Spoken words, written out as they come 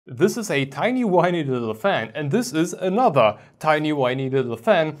This is a tiny whiny little fan, and this is another tiny whiny little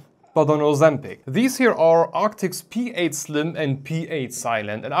fan, but on Ozempic. These here are Arctic's P8 Slim and P8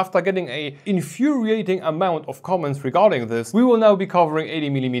 Silent, and after getting an infuriating amount of comments regarding this, we will now be covering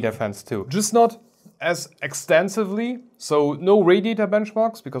 80mm fans too. Just not as extensively, so no radiator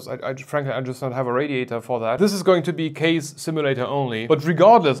benchmarks, because frankly I just don't have a radiator for that. This is going to be case simulator only, but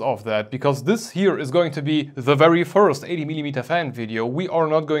regardless of that, because this here is going to be the very first 80mm fan video, we are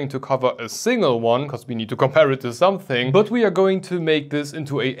not going to cover a single one, because we need to compare it to something, but we are going to make this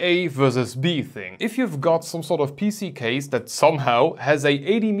into a versus B thing. If you've got some sort of PC case that somehow has a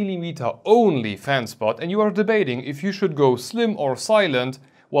 80mm only fan spot, and you are debating if you should go slim or silent,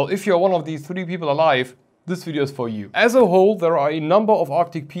 well, if you're one of these 3 people alive, this video is for you. As a whole, there are a number of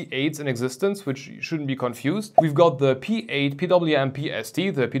Arctic P8s in existence, which shouldn't be confused. We've got the P8 PWM PST,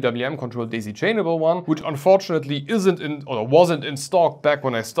 the PWM controlled daisy chainable one, which unfortunately isn't in, or wasn't in stock back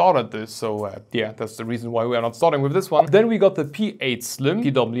when I started this, so yeah, that's the reason why we are not starting with this one. Then we got the P8 Slim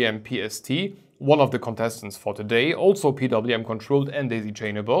PWM PST, one of the contestants for today, also PWM controlled and daisy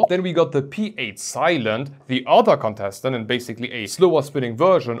chainable. Then we got the P8 Silent, the other contestant and basically a slower spinning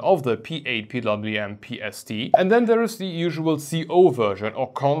version of the P8 PWM PST. And then there is the usual CO version,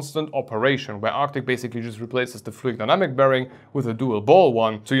 or constant operation, where Arctic basically just replaces the fluid dynamic bearing with a dual ball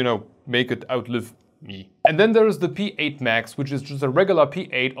one, so you know, make it outlive me. And then there is the P8 Max, which is just a regular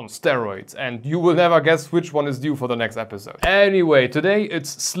P8 on steroids, and you will never guess which one is due for the next episode. Anyway, today it's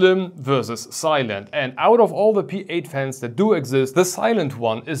Slim versus Silent, and out of all the P8 fans that do exist, the Silent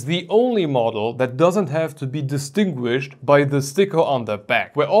one is the only model that doesn't have to be distinguished by the sticker on the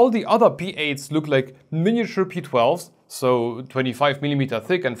back, where all the other P8s look like miniature P12s, so 25mm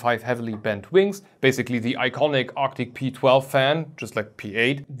thick and 5 heavily bent wings, basically the iconic Arctic P12 fan, just like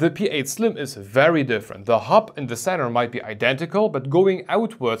P8. The P8 Slim is very different. The hub in the center might be identical, but going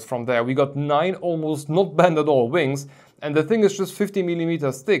outwards from there we got 9 almost not bent at all wings, and the thing is just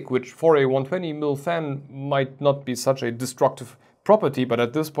 50mm thick, which for a 120mm fan might not be such a destructive property, but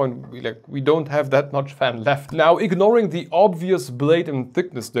at this point we don't have that much fan left. Now, ignoring the obvious blade and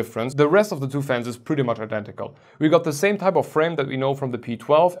thickness difference, the rest of the 2 fans is pretty much identical. We got the same type of frame that we know from the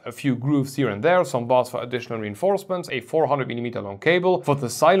P12, a few grooves here and there, some bars for additional reinforcements, a 400mm long cable. For the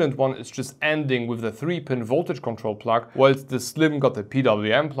Silent one, it's just ending with the 3-pin voltage control plug, whilst the Slim got the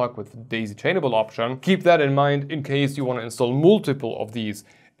PWM plug with the daisy chainable option. Keep that in mind in case you want to install multiple of these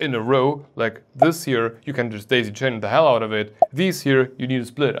in a row, like this here, you can just daisy chain the hell out of it. These here, you need a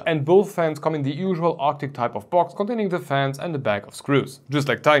splitter. And both fans come in the usual Arctic type of box containing the fans and a bag of screws. Just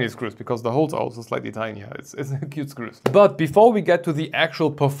like tiny screws, because the holes are also slightly tinier. It's cute screws. But before we get to the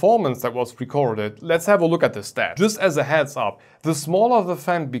actual performance that was recorded, let's have a look at the stats. Just as a heads up, the smaller the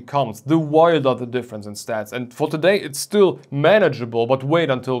fan becomes, the wilder the difference in stats. And for today, it's still manageable, but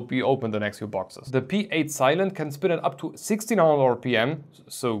wait until we open the next few boxes. The P8 Silent can spin at up to 1600 RPM,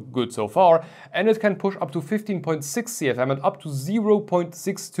 so good so far, and it can push up to 15.6 CFM and up to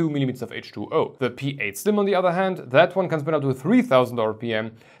 0.62mm of H2O. The P8 Slim, on the other hand, that one can spin up to 3000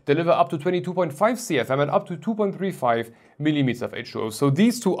 RPM, deliver up to 22.5 CFM and up to 2.35mm of H2O. So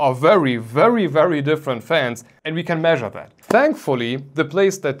these two are very, very, very different fans, and we can measure that. Thankfully, the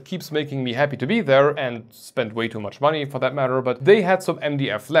place that keeps making me happy to be there, and spent way too much money for that matter, but they had some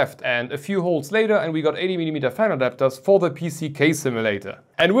MDF left, and a few holes later and we got 80mm fan adapters for the PCK simulator.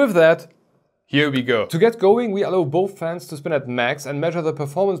 And with that, here we go. To get going, we allow both fans to spin at max and measure the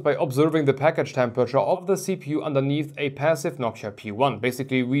performance by observing the package temperature of the CPU underneath a passive Nokia P1.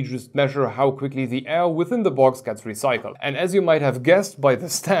 Basically, we just measure how quickly the air within the box gets recycled. And as you might have guessed by the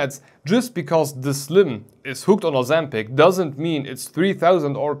stats, just because the Slim is hooked on Ozempic doesn't mean its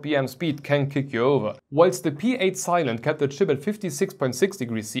 3000 RPM speed can kick you over. Whilst the P8 Silent kept the chip at 56.6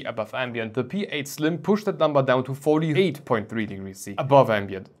 degrees C above ambient, the P8 Slim pushed that number down to 48.3 degrees C above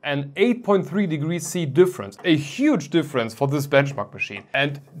ambient. An 8.3 degrees C difference, a huge difference for this benchmark machine.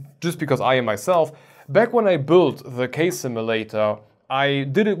 And just because I am myself, back when I built the case simulator, I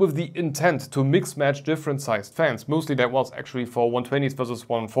did it with the intent to mix match different sized fans. Mostly that was actually for 120s versus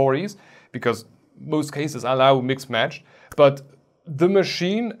 140s, because most cases allow mix matched, but the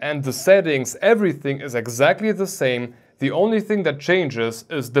machine and the settings, everything is exactly the same. The only thing that changes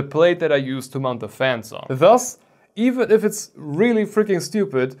is the plate that I use to mount the fans on. Thus, even if it's really freaking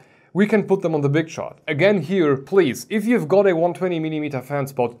stupid, we can put them on the big shot. Again here, please, if you've got a 120mm fan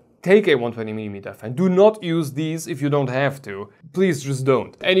spot, take a 120mm fan. Do not use these if you don't have to. Please just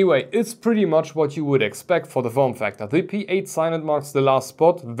don't. Anyway, it's pretty much what you would expect for the form factor. The P8 Silent marks the last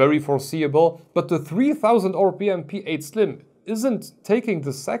spot, very foreseeable, but the 3000 RPM P8 Slim isn't taking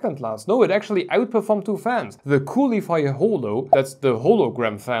the second last. No, it actually outperformed two fans. The Coolify Holo, that's the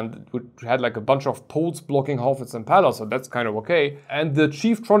hologram fan, which had like a bunch of poles blocking half its impeller, so that's kind of okay. And the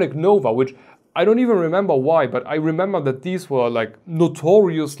Chieftronic Nova, which I don't even remember why, but I remember that these were like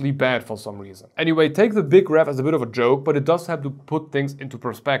notoriously bad for some reason. Anyway, take the big rev as a bit of a joke, but it does have to put things into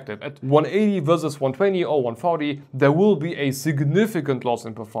perspective. At 180 versus 120 or 140, there will be a significant loss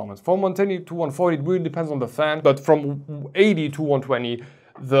in performance. From 120 to 140, it really depends on the fan, but from 80 to 120,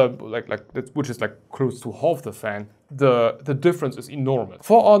 which is like close to half the fan, the difference is enormous.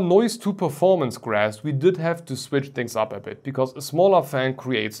 For our noise to performance graphs, we did have to switch things up a bit because a smaller fan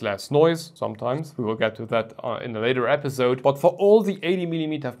creates less noise sometimes. We will get to that in a later episode. But for all the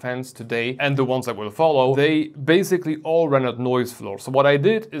 80mm fans today and the ones that will follow, they basically all run at noise floor. So what I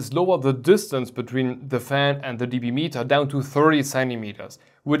did is lower the distance between the fan and the dB meter down to 30 centimeters,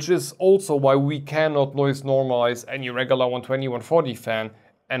 which is also why we cannot noise normalize any regular 120, 140 fan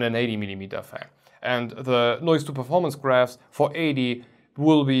and an 80mm fan. And the noise to performance graphs for 80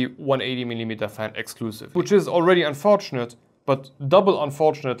 will be 180mm fan exclusive, which is already unfortunate, but double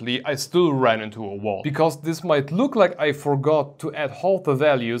unfortunately, I still ran into a wall. Because this might look like I forgot to add half the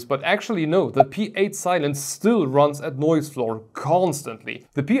values, but actually no, the P8 silent still runs at noise floor constantly.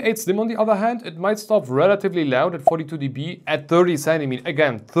 The P8 Slim on the other hand, it might stop relatively loud at 42 dB at 30 centimeters.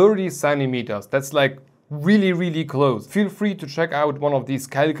 Again, 30 centimeters, that's like really close. Feel free to check out one of these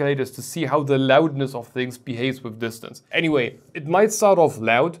calculators to see how the loudness of things behaves with distance. Anyway, it might start off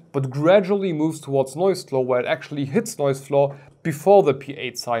loud, but gradually moves towards noise floor where it actually hits noise floor before the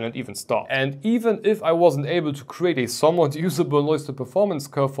P8 silent even stops. And even if I wasn't able to create a somewhat usable noise to performance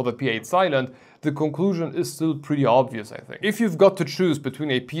curve for the P8 silent, the conclusion is still pretty obvious, I think. If you've got to choose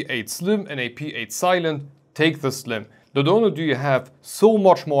between a P8 Slim and a P8 silent, take the Slim. Not only do you have so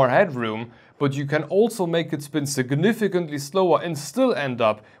much more headroom, but you can also make it spin significantly slower and still end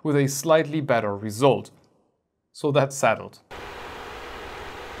up with a slightly better result. So that's settled.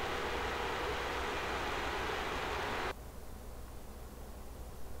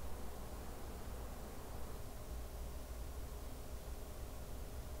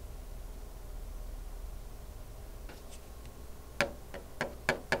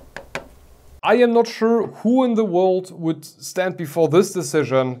 I am not sure who in the world would stand before this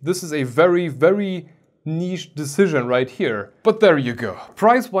decision. This is a very niche decision right here. But there you go.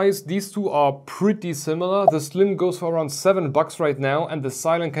 Price-wise, these two are pretty similar. The Slim goes for around $7 right now, and the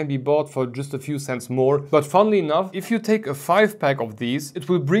Silent can be bought for just a few cents more. But funnily enough, if you take a 5-pack of these, it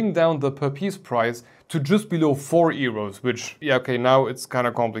will bring down the per piece price to just below 4 euros, which, yeah, okay, now it's kind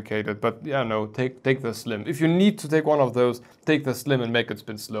of complicated, but yeah, no, take the Slim. If you need to take one of those, take the Slim and make it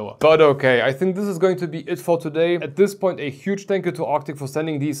spin slower. But okay, I think this is going to be it for today. At this point, a huge thank you to Arctic for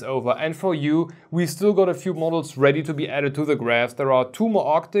sending these over, and for you, we still got a few models ready to be added to the graphs. There are 2 more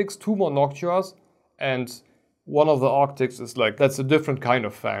Arctics, 2 more Noctuas, and one of the Arctics is like, that's a different kind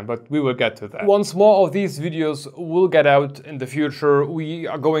of fan, but we will get to that. Once more of these videos will get out in the future, we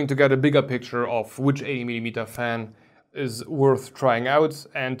are going to get a bigger picture of which 80mm fan is worth trying out,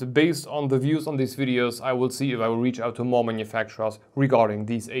 and based on the views on these videos, I will see if I will reach out to more manufacturers regarding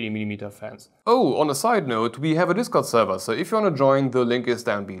these 80mm fans. Oh, on a side note, we have a Discord server, so if you want to join, the link is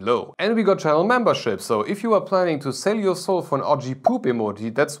down below. And we got channel membership, so if you are planning to sell your soul for an RG poop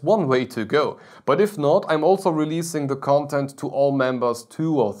emoji, that's one way to go. But if not, I'm also releasing the content to all members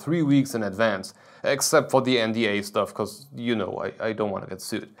 2 or 3 weeks in advance. Except for the NDA stuff, because, you know, I don't want to get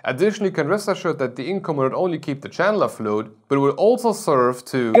sued. Additionally, you can rest assured that the income will not only keep the channel afloat, but will also serve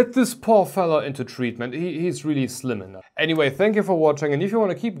to get this poor fella into treatment. He's really slim enough. Anyway, thank you for watching, and if you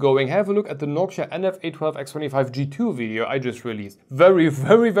want to keep going, have a look at the Nokia NF812X25 G2 video I just released.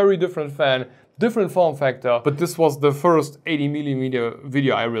 Very different fan, different form factor, but this was the first 80mm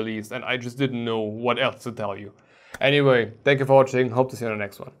video I released, and I just didn't know what else to tell you. Anyway, thank you for watching, hope to see you in the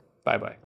next one. Bye bye.